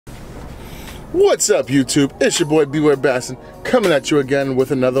What's up, YouTube? It's your boy Bwear Bassin coming at you again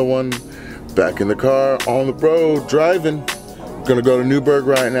with another one. Back in the car, on the road, driving. Gonna go to Newburgh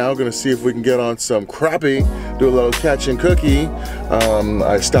right now. Gonna see if we can get on some crappie, do a little catch and cookie.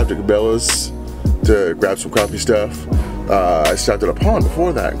 I stopped at Cabela's to grab some crappie stuff. I stopped at a pond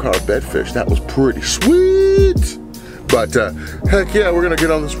before that and caught a bedfish. That was pretty sweet. But heck yeah, we're gonna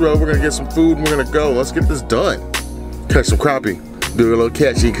get on this road. We're gonna get some food and we're gonna go. Let's get this done. Catch some crappie, do a little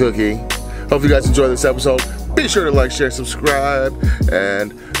catchy cookie. Hope you guys enjoy this episode. Be sure to like, share, subscribe,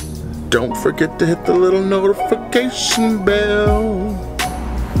 and don't forget to hit the little notification bell.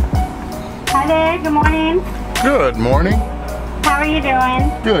 Hi there, good morning. Good morning. How are you doing?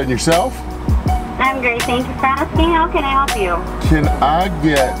 Good, and yourself? I'm great, thank you for asking. How can I help you? Can I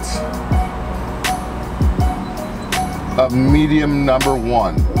get a medium number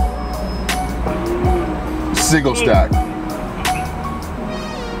 1? Single stack.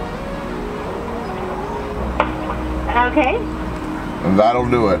 Okay. And that'll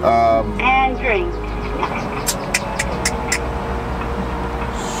do it. And drink.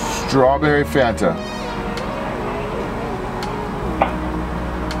 Strawberry Fanta.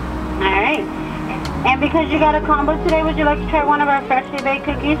 Alright. And because you got a combo today, would you like to try one of our freshly baked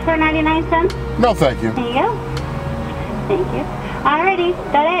cookies for 99 cents? No, thank you. There you go. Thank you. Alrighty,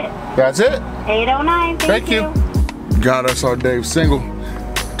 that it. That's it. 809. Thank you. Got us our day single.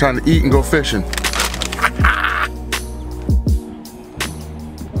 Time to eat and go fishing.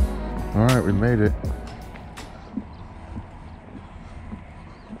 All right, we made it.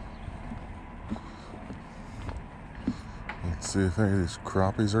 Let's see if any of these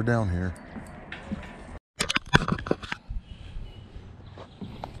crappies are down here.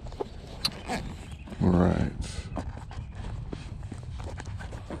 All right.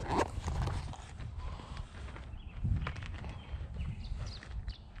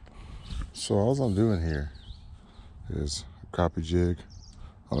 So all I'm doing here is a crappie jig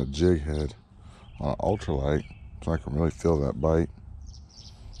on a jig head on an ultralight, so I can really feel that bite.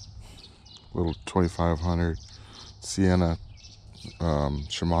 Little 2500 Sienna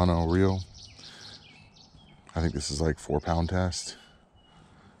Shimano reel. I think this is like 4-pound test.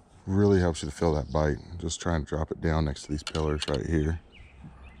 Really helps you to feel that bite. Just trying to drop it down next to these pillars right here.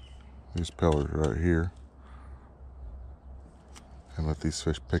 These pillars right here. And let these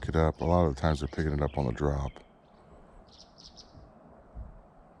fish pick it up. A lot of the times they're picking it up on the drop.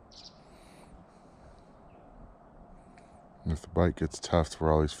 And if the bite gets tough to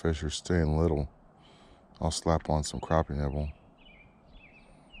where all these fish are staying little, I'll slap on some crappie nibble.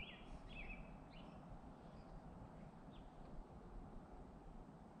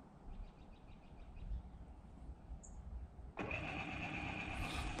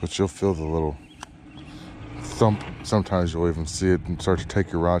 But you'll feel the little thump. Sometimes you'll even see it and start to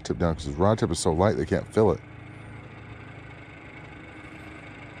take your rod tip down because the rod tip is so light they can't feel it.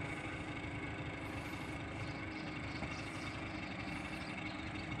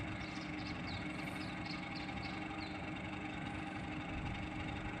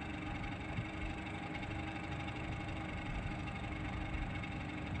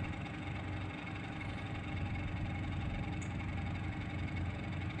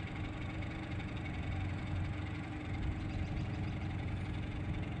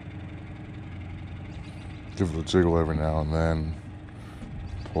 Give it a jiggle every now and then,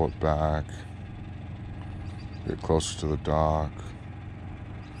 pull it back, get closer to the dock.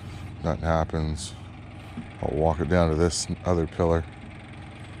 Nothing happens. I'll walk it down to this other pillar,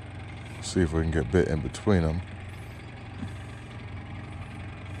 see if we can get bit in between them.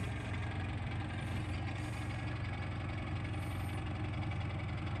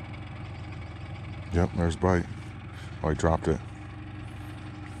 Yep, there's bite. Oh, he dropped it.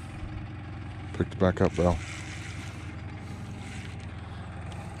 Picked it back up though.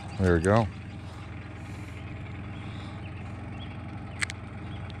 There we go.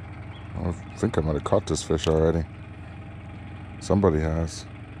 I think I might have caught this fish already. Somebody has.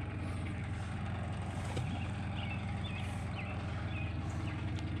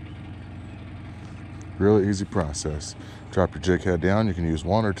 Really easy process. Drop your jig head down. You can use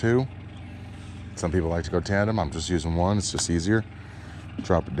 1 or 2. Some people like to go tandem. I'm just using 1. It's just easier.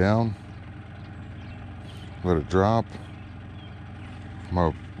 Drop it down. Let it drop.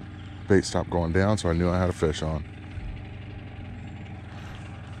 My bait stopped going down, so I knew I had a fish on.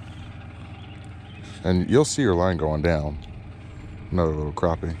 And you'll see your line going down. Another little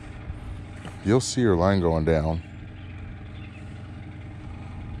crappie. You'll see your line going down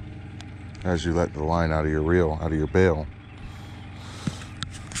as you let the line out of your reel, out of your bail.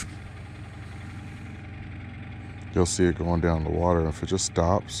 You'll see it going down the water. If it just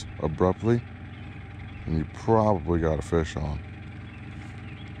stops abruptly, And you probably got a fish on.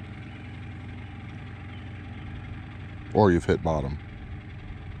 Or you've hit bottom.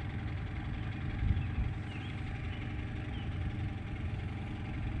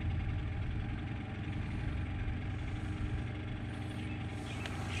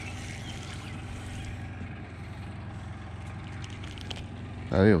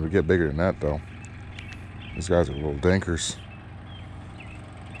 I need them to get bigger than that though. These guys are little dankers.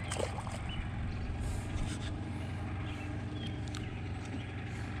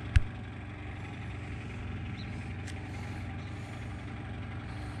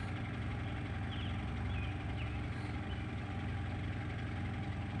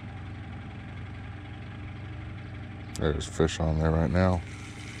 There's fish on there right now.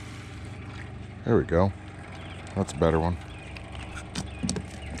 There we go. That's a better one.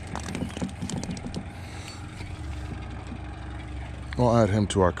 We'll add him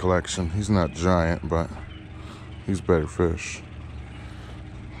to our collection. He's not giant, but he's better fish.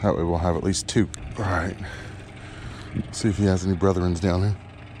 That way we'll have at least 2. All right. See if he has any brethrens down here.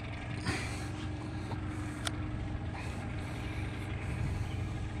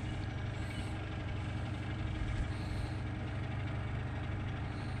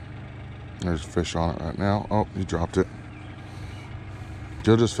 There's a fish on it right now. Oh, he dropped it.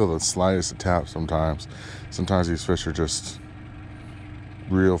 You'll just feel the slightest tap sometimes. Sometimes these fish are just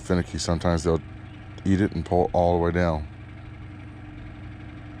real finicky. Sometimes they'll eat it and pull it all the way down.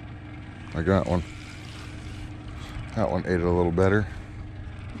 I got one. That one ate it a little better.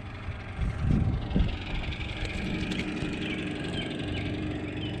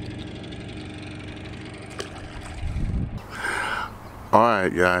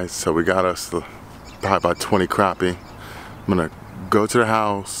 Alright guys, so we got us probably about 20 crappie. I'm gonna go to the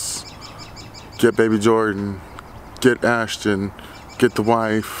house, get baby Jordan, get Ashton, get the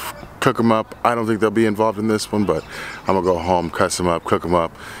wife, cook them up. I don't think they'll be involved in this one, but I'm gonna go home, cut them up, cook them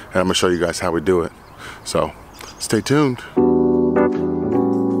up, and I'm gonna show you guys how we do it. So stay tuned.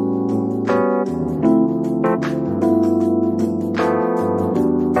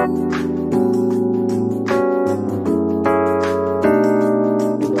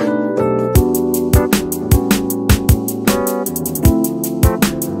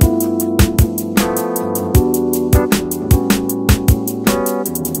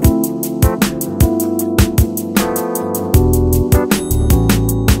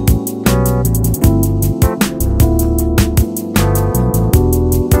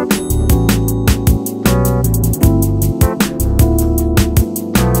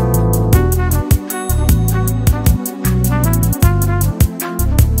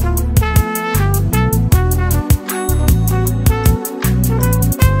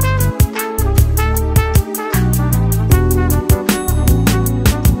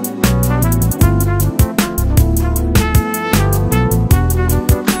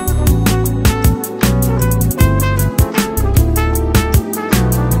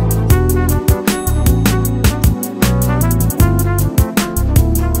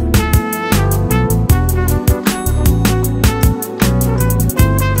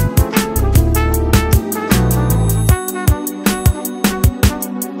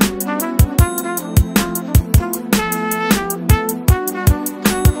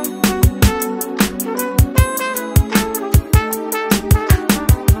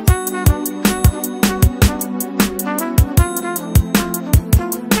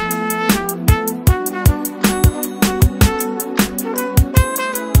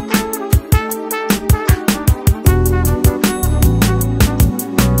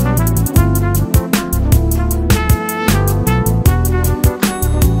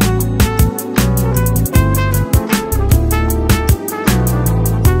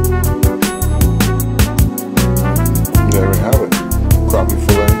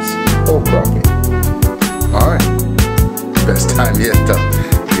 Time yet though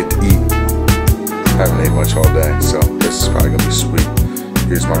to get to eat. Haven't ate much all day, so this is probably gonna be sweet.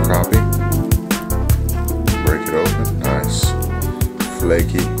 Here's my crappie. Break it open, nice,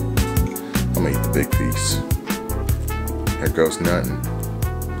 flaky. I'm gonna eat the big piece. Here goes nothing.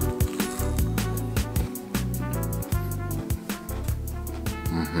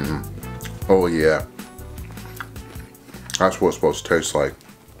 Oh yeah, that's what it's supposed to taste like.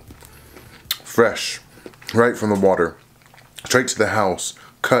 Fresh, right from the water. Straight to the house,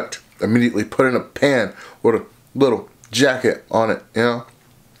 cut, immediately put in a pan with a little jacket on it, you know?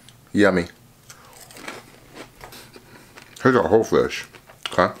 Yummy. Here's our whole fish,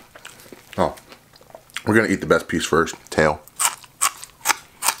 okay? Oh, we're gonna eat the best piece first, tail.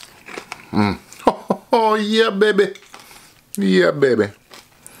 Oh, yeah, baby. Yeah, baby.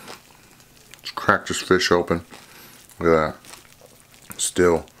 It's crack this fish open. Look at that.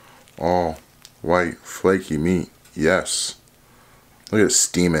 Still all white, flaky meat. Yes. Look at it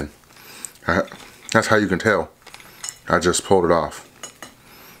steaming. That's how you can tell. I just pulled it off.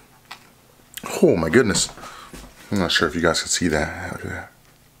 Oh my goodness. I'm not sure if you guys can see that. Look at that.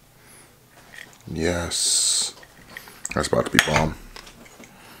 Yes. That's about to be bomb.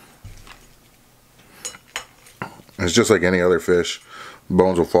 It's just like any other fish.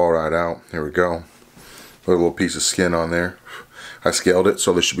 Bones will fall right out. Here we go. Put a little piece of skin on there. I scaled it,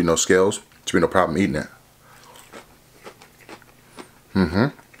 so there should be no scales. There should be no problem eating it.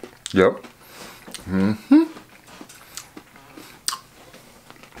 Yep.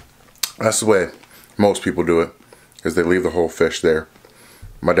 That's the way most people do it, is they leave the whole fish there.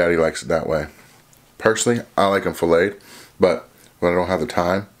 My daddy likes it that way. Personally, I like them filleted, but when I don't have the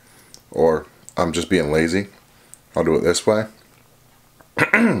time, or I'm just being lazy, I'll do it this way.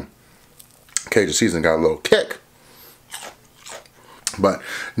 Cajun seasoning got a little kick. But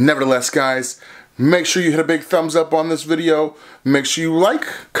nevertheless, guys, make sure you hit a big thumbs up on this video. Make sure you like,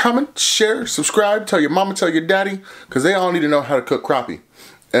 comment, share, subscribe, tell your mama, tell your daddy, because they all need to know how to cook crappie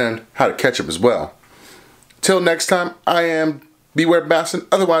and how to catch them as well. Till next time, I am Bwear Bassin,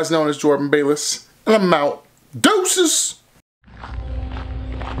 otherwise known as Jordan Baylis, and I'm out. Deuces!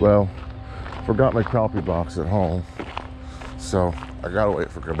 Well, forgot my crappie box at home, so I gotta wait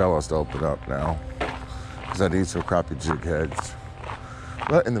for Cabela's to open up now, because I need some crappie jig heads.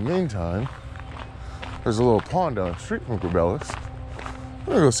 But in the meantime, there's a little pond down the street from Cabela's. I'm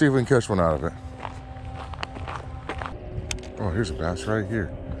gonna go see if we can catch one out of it. Oh, here's a bass right here.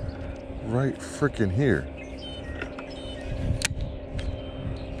 Right freaking here.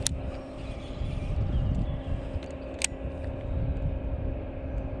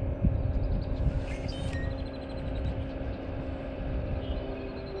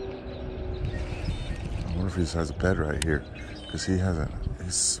 I wonder if he has a bed right here, because he hasn't.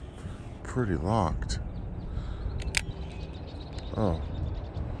 He's pretty locked. Oh,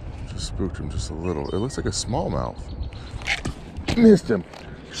 just spooked him just a little. It looks like a smallmouth. Missed him.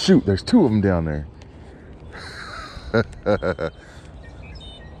 Shoot, there's two of them down there.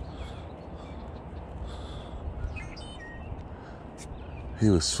 He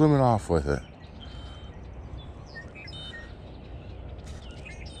was swimming off with it.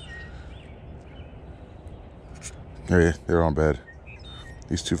 Hey, they're on bed.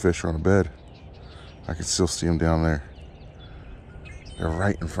 These two fish are on a bed. I can still see them down there. They're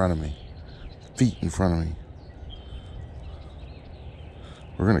right in front of me. Feet in front of me.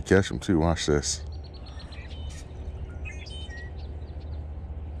 We're gonna catch them too, watch this.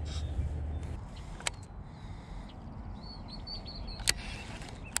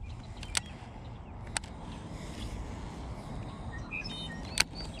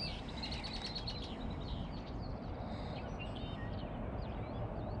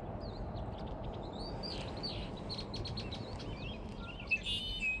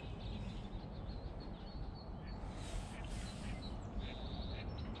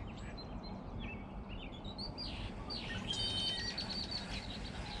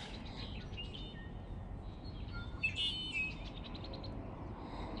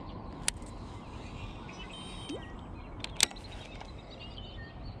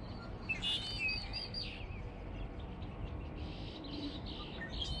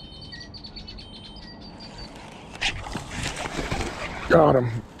 Got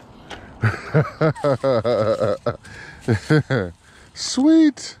him.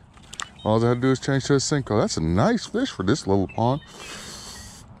 Sweet. All I had to do is change to a Cinco. That's a nice fish for this little pond.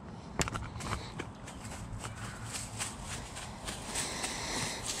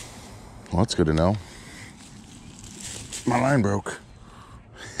 Well, that's good to know. My line broke.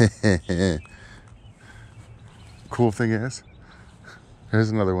 Cool thing is,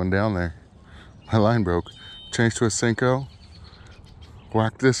 there's another one down there. My line broke. Changed to a Cinco.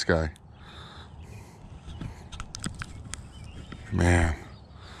 Whack this guy. Man,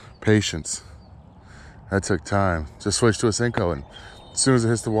 patience. That took time. Just switched to a Cinco, and as soon as it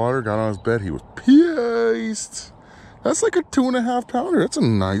hits the water, got on his bed, he was pissed. That's like a 2.5 pounder. That's a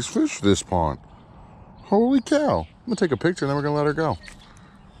nice fish for this pond. Holy cow. I'm gonna take a picture and then we're gonna let her go.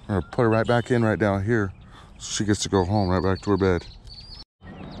 I'm gonna put her right back in right down here so she gets to go home, right back to her bed.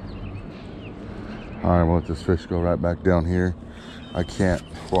 All right, we'll let this fish go right back down here. I can't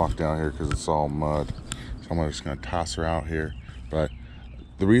walk down here because it's all mud. So I'm just gonna toss her out here. But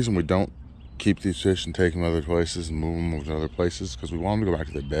the reason we don't keep these fish and take them to other places and move them over to other places is because we want them to go back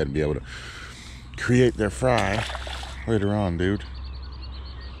to their bed and be able to create their fry later on, dude.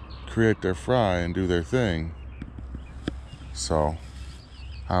 Create their fry and do their thing. So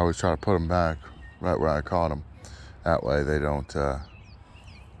I always try to put them back right where I caught them. That way they don't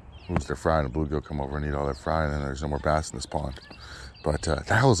lose their fry and the bluegill come over and eat all their fry, and then there's no more bass in this pond. But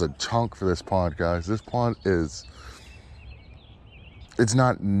that was a chunk for this pond, guys. This pond it's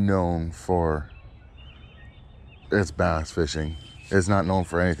not known for its bass fishing. It's not known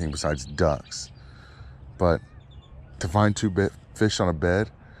for anything besides ducks. But to find two fish on a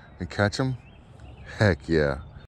bed and catch them, heck yeah.